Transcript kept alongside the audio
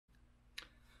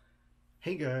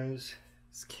Hey guys,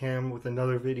 it's Cam with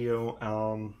another video.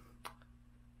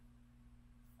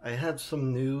 I have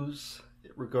some news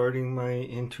regarding my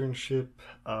internship.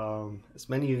 As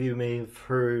many of you may have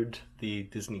heard, the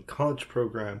Disney College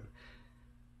program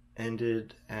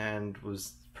ended and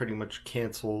was pretty much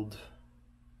canceled,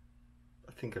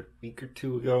 I think a week or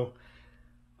two ago.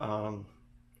 And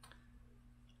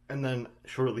then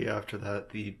shortly after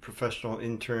that, the professional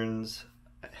interns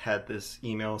had this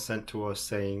email sent to us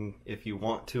saying, if you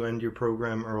want to end your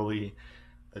program early,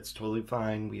 that's totally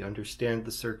fine. We understand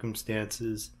the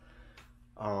circumstances,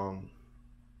 so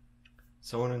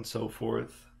on and so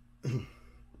forth.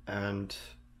 And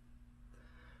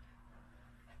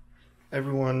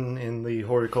everyone in the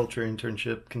horticulture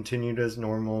internship continued as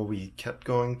normal. We kept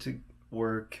going to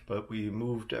work, but we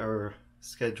moved our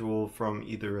schedule from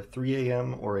either a 3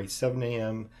 a.m. or a 7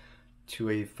 a.m. to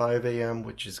a 5 a.m.,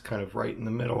 which is kind of right in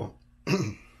the middle.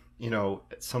 You know,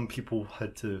 some people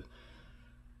had to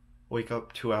wake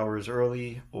up 2 hours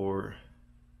early, or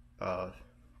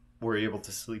were able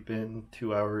to sleep in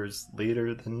 2 hours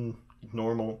later than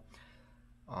normal,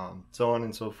 so on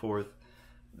and so forth.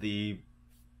 The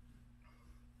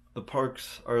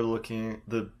parks are looking,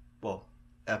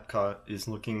 Epcot is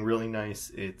looking really nice.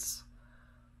 It's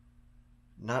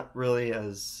not really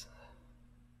as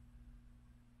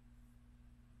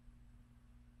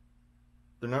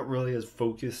they're not really as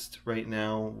focused right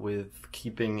now with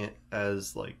keeping it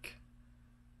as like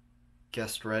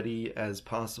guest ready as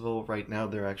possible. Right now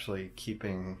they're actually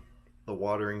keeping the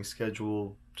watering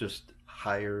schedule just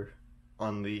higher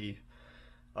on the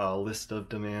list of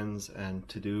demands and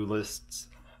to-do lists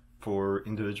for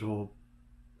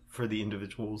the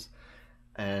individuals,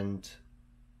 and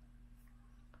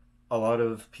a lot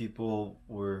of people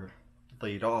were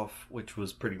laid off, which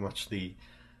was pretty much the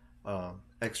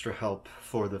extra help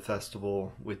for the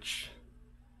festival, which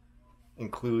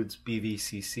includes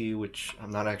BVCC, which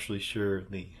I'm not actually sure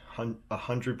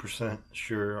 100%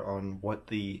 sure on what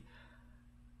the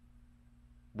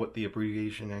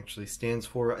abbreviation actually stands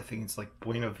for. I think it's like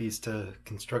Buena Vista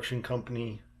Construction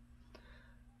Company,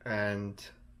 and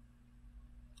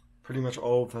pretty much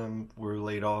all of them were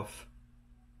laid off,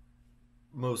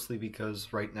 mostly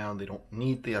because right now they don't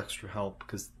need the extra help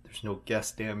because there's no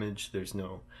guest damage, there's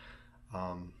no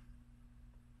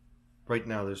right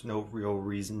now there's no real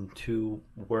reason to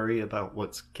worry about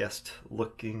what's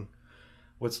looking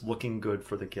good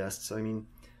for the guests, I mean.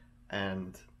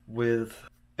 And with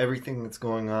everything that's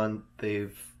going on,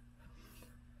 they've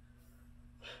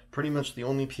pretty much, the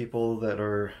only people that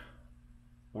are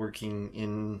working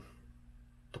in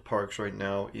the parks right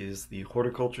now is the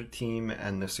horticulture team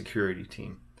and the security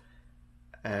team.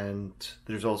 And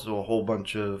there's also a whole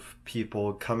bunch of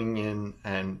people coming in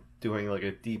and doing like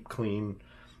a deep clean.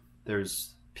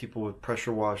 There's people with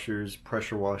pressure washers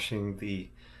pressure washing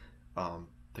the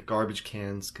garbage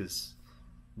cans, because,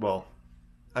 well,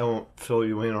 I won't fill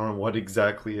you in on what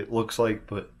exactly it looks like,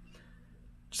 but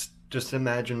just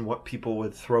imagine what people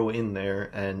would throw in there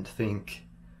and think,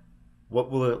 what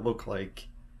will it look like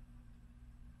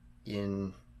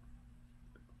in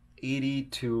 80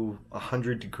 to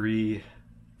 100 degree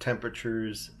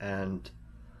temperatures and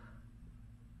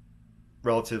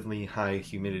relatively high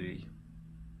humidity.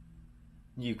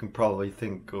 You can probably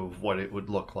think of what it would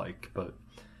look like, but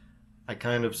I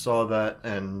kind of saw that,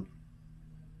 and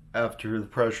after the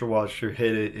pressure washer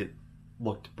hit it, it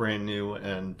looked brand new,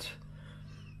 and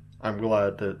I'm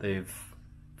glad that they've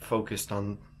focused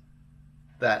on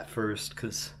that first,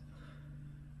 because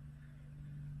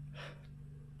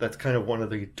that's kind of one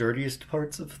of the dirtiest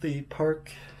parts of the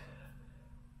park,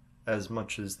 as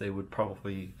much as they would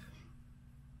probably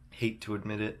hate to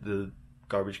admit it. The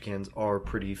garbage cans are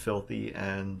pretty filthy,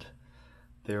 and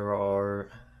there's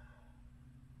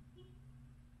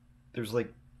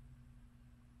like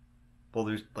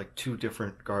two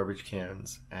different garbage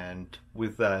cans, and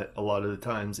with that, a lot of the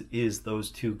times it is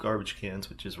those two garbage cans,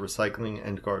 which is recycling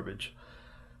and garbage.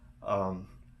 A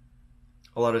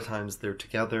lot of times they're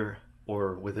together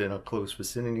or within a close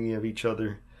vicinity of each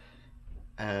other,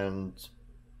 and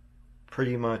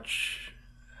pretty much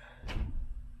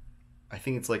I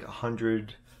think it's like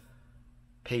 100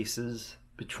 paces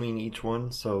between each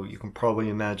one, so you can probably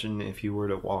imagine if you were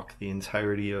to walk the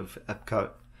entirety of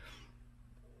Epcot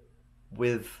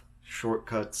with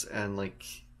shortcuts and like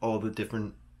all the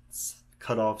different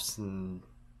cutoffs and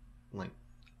like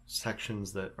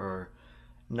sections that are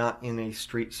not in a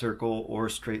straight circle or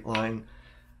straight line,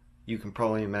 you can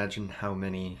probably imagine how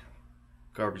many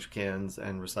garbage cans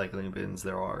and recycling bins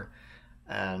there are.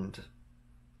 And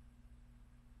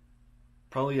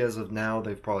probably as of now,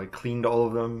 they've probably cleaned all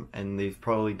of them, and they've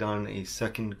probably done a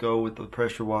second go with the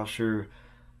pressure washer.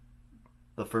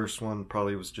 The first one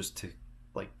probably was just to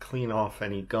like clean off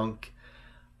any gunk,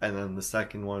 and then the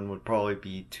second one would probably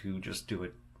be to just do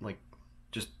it like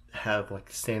just have like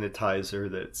sanitizer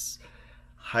that's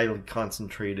highly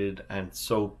concentrated and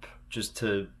soap just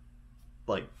to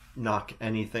like knock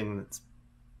anything that's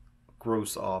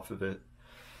gross off of it.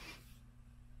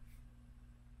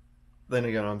 Then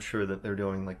again, I'm sure that they're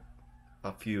doing like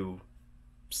a few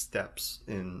steps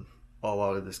in a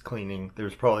lot of this cleaning.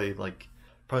 There's probably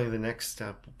the next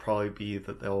step will probably be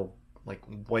that they'll like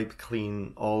wipe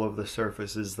clean all of the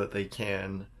surfaces that they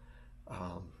can.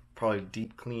 Probably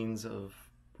deep cleans of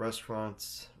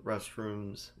restaurants,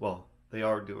 restrooms. Well, they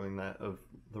are doing that of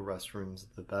the restrooms.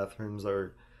 The bathrooms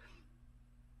are,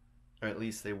 or at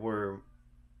least they were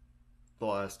the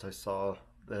last I saw,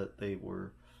 that they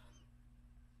were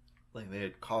like they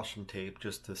had caution tape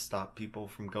just to stop people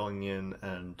from going in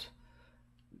and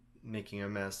making a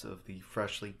mess of the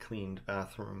freshly cleaned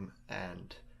bathroom.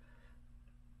 And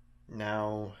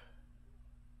now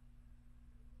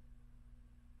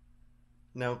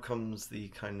comes the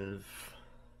kind of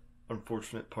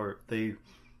unfortunate part. They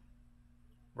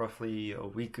roughly a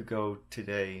week ago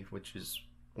today, which is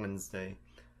Wednesday,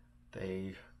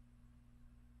 they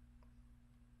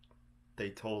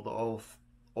told all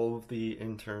of the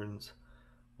interns,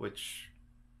 which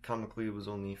comically was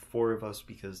only 4 of us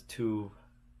because 2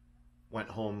 went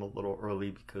home a little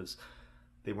early because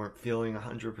they weren't feeling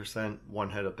 100%. One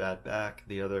had a bad back,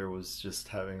 the other was just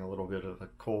having a little bit of a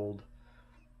cold.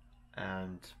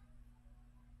 And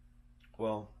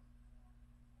well,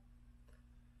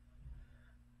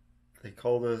 they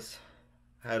called us,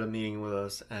 had a meeting with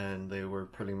us, and they were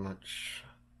pretty much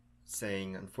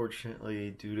saying,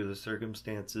 unfortunately, due to the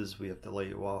circumstances, we have to lay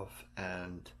you off,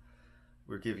 and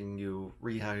we're giving you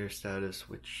rehire status,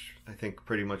 which I think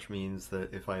pretty much means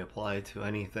that if I apply to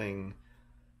anything,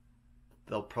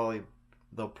 they'll pretty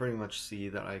much see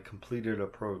that I completed a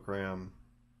program,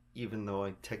 even though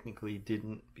I technically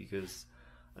didn't, because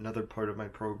another part of my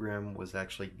program was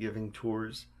actually giving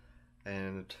tours,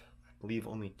 and I believe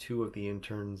only 2 of the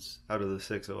interns out of the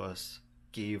 6 of us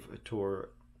gave a tour.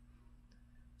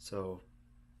 So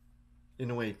in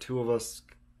a way, 2 of us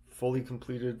fully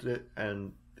completed it,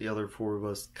 and the other 4 of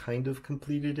us kind of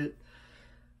completed it.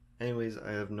 Anyways,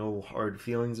 I have no hard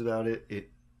feelings about it.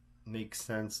 It makes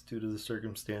sense due to the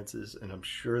circumstances, and I'm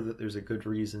sure that there's a good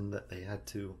reason that they had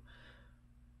to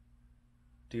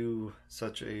do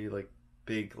such a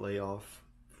big layoff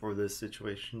for this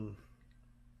situation.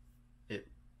 It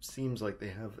seems like they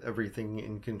have everything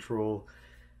in control,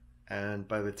 and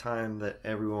by the time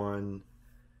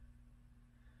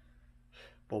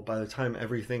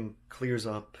everything clears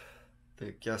up,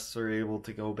 the guests are able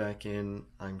to go back in,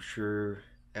 I'm sure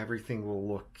everything will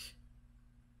look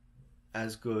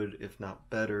as good, if not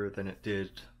better, than it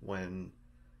did when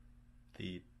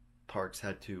the parks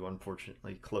had to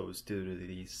unfortunately close due to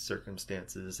these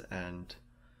circumstances. And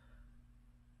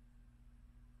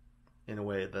in a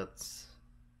way, that's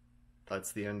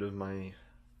the end of my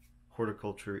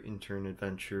horticulture intern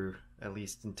adventure, at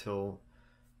least until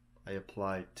I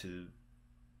applied to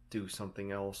do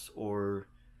something else, or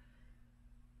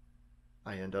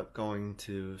I end up going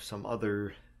to some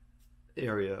other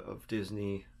area of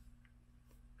Disney.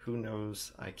 Who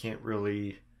knows? I can't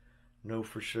really know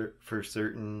for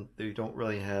certain. They don't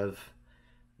really have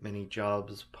many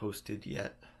jobs posted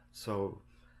yet, so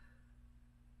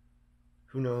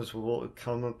who knows what will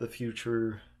come of the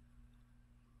future.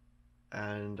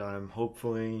 And I'm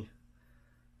hopefully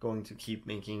going to keep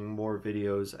making more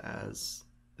videos as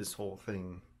this whole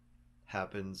thing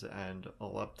happens, and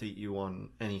I'll update you on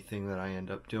anything that I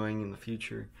end up doing in the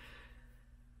future.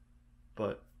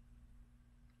 But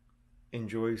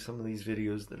enjoy some of these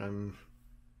videos that I'm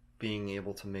being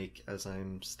able to make as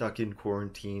I'm stuck in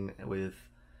quarantine with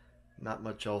not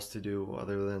much else to do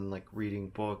other than reading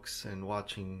books and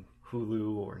watching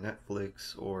Hulu or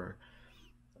Netflix or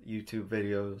YouTube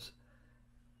videos.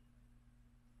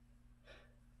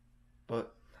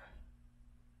 But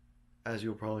as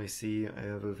you'll probably see, I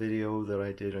have a video that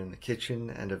I did in the kitchen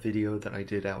and a video that I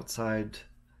did outside.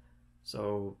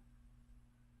 So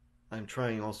I'm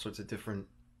trying all sorts of different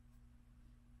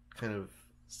kind of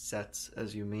sets,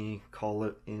 as you may call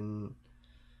it in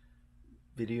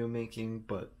video making,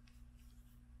 but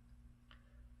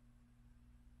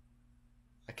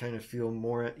I kind of feel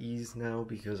more at ease now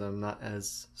because I'm not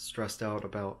as stressed out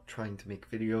about trying to make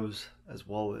videos as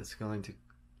well as going to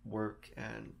work.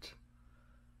 And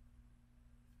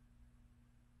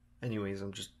anyways,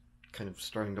 I'm just kind of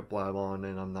starting to blab on,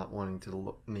 and I'm not wanting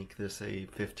to make this a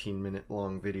 15-minute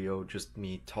long video, just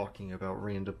me talking about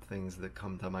random things that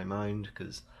come to my mind,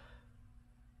 because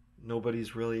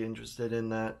nobody's really interested in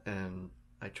that, and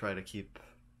I try to keep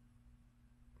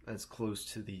as close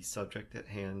to the subject at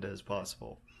hand as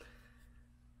possible.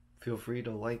 Feel free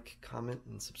to like, comment,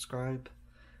 and subscribe.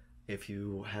 If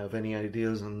you have any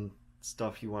ideas on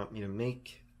stuff you want me to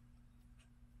make,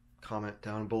 comment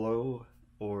down below,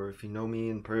 or if you know me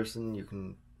in person, you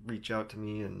can reach out to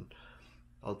me and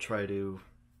I'll try to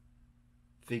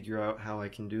figure out how I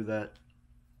can do that.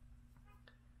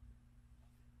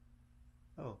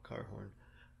 Oh, car horn.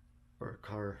 Or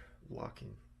car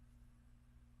locking.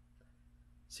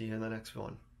 See you in the next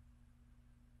one.